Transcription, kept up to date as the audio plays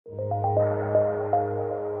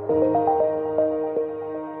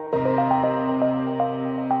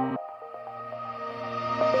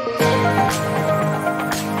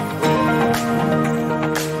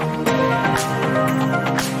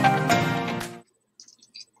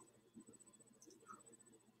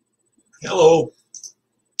Hello.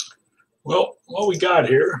 Well, what we got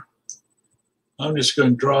here, I'm just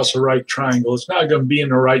going to draw us a right triangle. It's not going to be in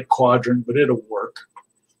the right quadrant, but it'll work.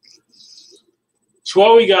 So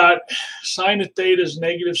what we got, sine of theta is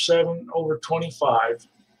 -7/25.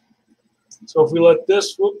 So if we let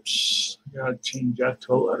this, whoops, I got to change that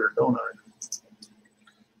to a letter, don't I?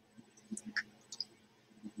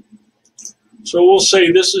 So we'll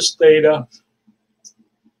say this is theta.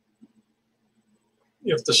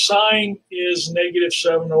 If the sine is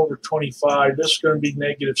 -7/25, this is going to be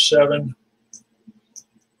 -7.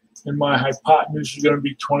 And my hypotenuse is going to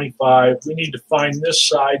be 25. We need to find this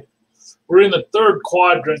side. We're in the third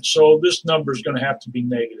quadrant, so this number is going to have to be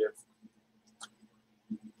negative.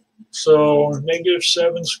 So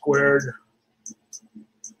 -7 squared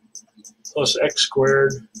plus x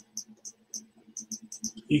squared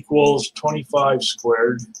equals 25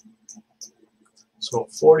 squared. So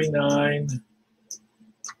 49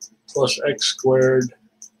 plus x squared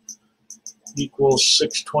equals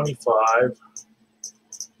 625.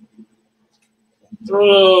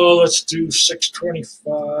 Oh, let's do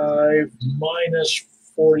 625 minus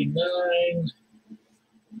 49.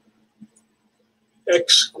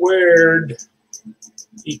 X squared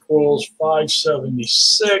equals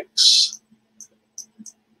 576.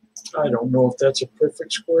 I don't know if that's a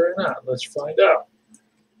perfect square or not. Let's find out.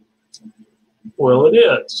 Well, it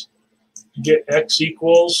is. You get x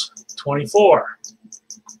equals 24.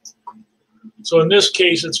 So in this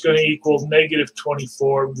case, it's going to equal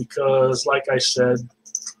 -24 because, like I said,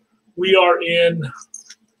 we are in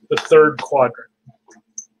the third quadrant.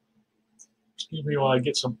 Excuse me while I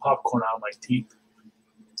get some popcorn out of my teeth.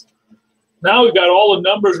 Now we've got all the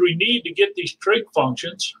numbers we need to get these trig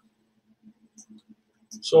functions.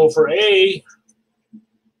 So for A,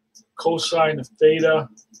 cosine of theta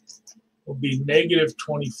will be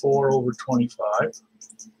 -24/25.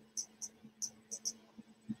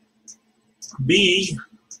 B,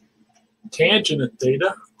 tangent of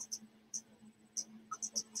theta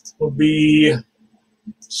will be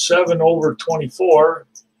 7/24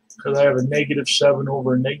 because I have a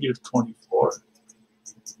 -7/24.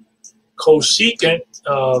 Cosecant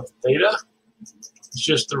of theta is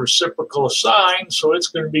just the reciprocal of sine, so it's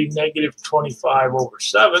going to be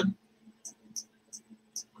 -25/7.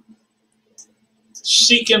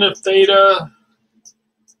 Secant of theta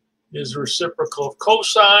is reciprocal of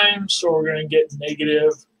cosine, so we're going to get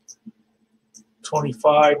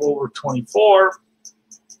 -25/24.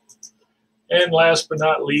 And last but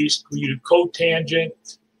not least, we do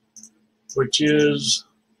cotangent, which is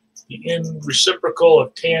the reciprocal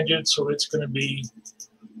of tangent, so it's going to be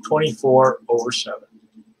 24/7.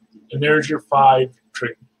 And there's your 5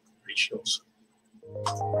 trig ratios.